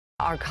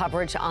Our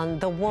coverage on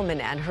the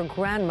woman and her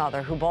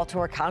grandmother who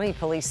Baltimore County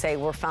Police say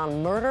were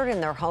found murdered in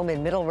their home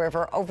in Middle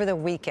River over the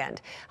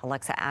weekend.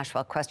 Alexa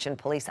Ashwell questioned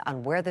police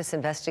on where this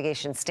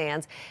investigation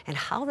stands and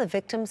how the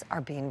victims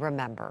are being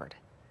remembered.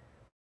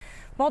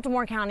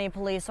 Baltimore County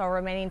Police are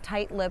remaining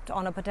tight-lipped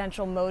on a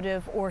potential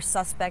motive or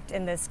suspect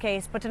in this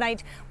case. But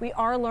tonight, we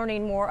are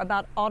learning more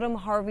about Autumn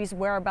Harvey's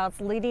whereabouts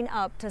leading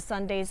up to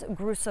Sunday's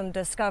gruesome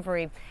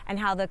discovery and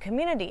how the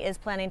community is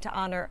planning to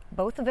honor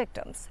both the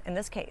victims in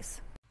this case.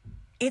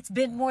 It's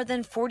been more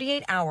than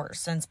 48 hours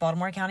since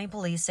Baltimore County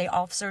Police say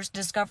officers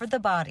discovered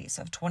the bodies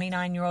of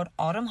 29-year-old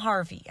Autumn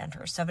Harvey and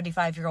her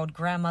 75-year-old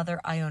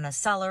grandmother, Iona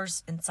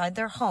Sellers, inside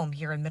their home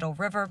here in Middle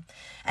River,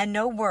 and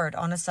no word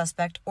on a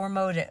suspect or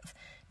motive.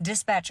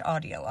 Dispatch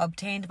audio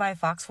obtained by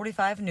Fox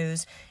 45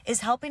 News is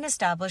helping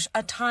establish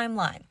a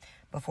timeline.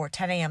 Before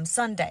 10 a.m.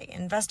 Sunday,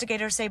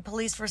 investigators say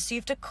police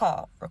received a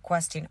call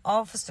requesting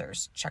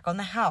officers check on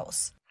the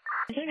house.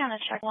 I'm sitting on a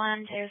check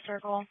 1 to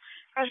circle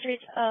cross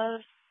streets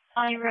of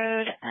County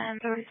Road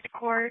and go to the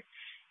court,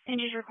 and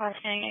she's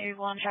requesting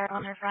everyone check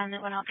on their friend that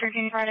went out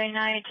drinking Friday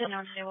night. No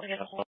one's able to get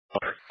a hold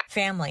of her.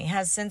 Family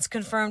has since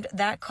confirmed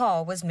that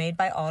call was made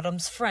by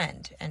Autumn's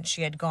friend, and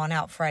she had gone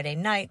out Friday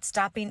night,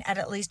 stopping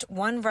at least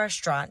one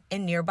restaurant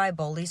in nearby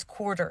Bowley's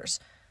quarters.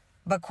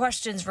 But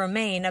questions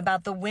remain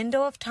about the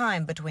window of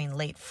time between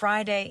late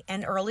Friday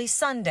and early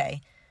Sunday,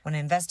 when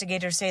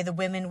investigators say the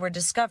women were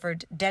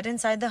discovered dead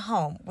inside the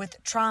home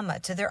with trauma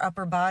to their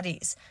upper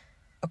bodies.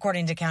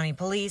 According to county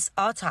police,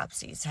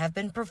 autopsies have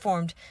been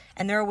performed,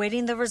 and they're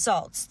awaiting the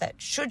results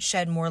that should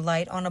shed more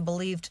light on a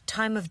believed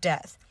time of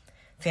death.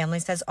 Family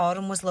says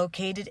Autumn was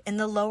located in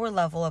the lower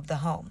level of the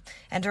home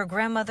and her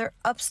grandmother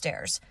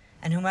upstairs,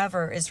 and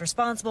whomever is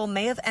responsible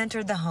may have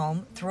entered the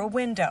home through a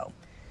window.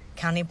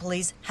 County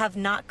police have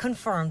not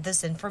confirmed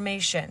this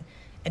information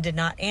and did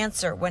not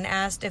answer when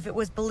asked if it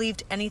was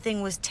believed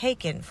anything was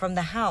taken from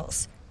the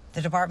house.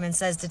 The department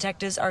says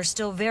detectives are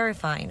still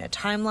verifying a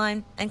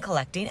timeline and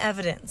collecting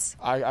evidence.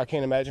 I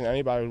can't imagine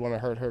anybody would want to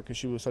hurt her because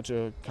she was such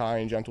a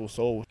kind, gentle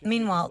soul.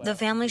 Meanwhile, the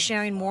family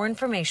sharing more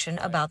information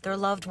about their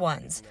loved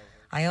ones.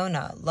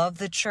 Iona loved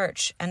the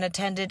church and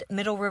attended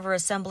Middle River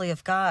Assembly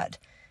of God,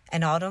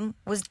 and Autumn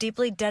was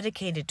deeply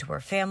dedicated to her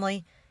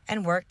family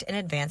and worked in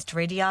advanced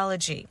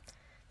radiology.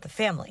 The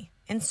family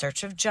in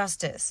search of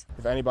justice.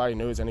 If anybody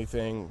knows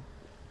anything,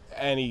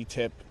 any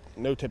tip,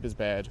 no tip is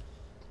bad.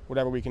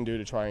 Whatever we can do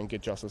to try and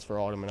get justice for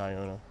Autumn and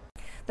Iona.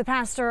 The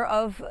pastor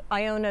of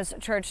Iona's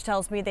church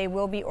tells me they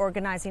will be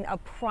organizing a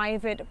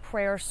private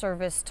prayer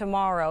service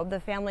tomorrow.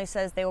 The family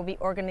says they will be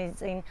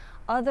organizing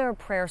other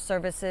prayer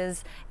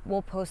services.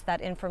 We'll post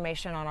that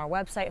information on our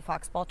website,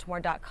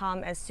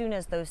 foxbaltimore.com, as soon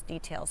as those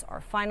details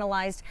are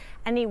finalized.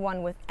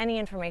 Anyone with any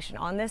information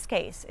on this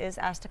case is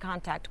asked to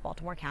contact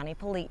Baltimore County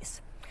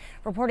Police.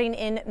 Reporting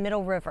in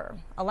Middle River,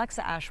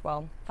 Alexa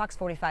Ashwell, Fox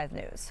 45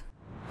 News.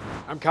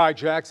 I'm Kai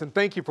Jackson.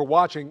 Thank you for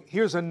watching.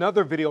 Here's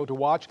another video to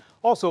watch.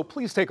 Also,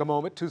 please take a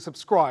moment to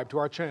subscribe to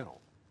our channel.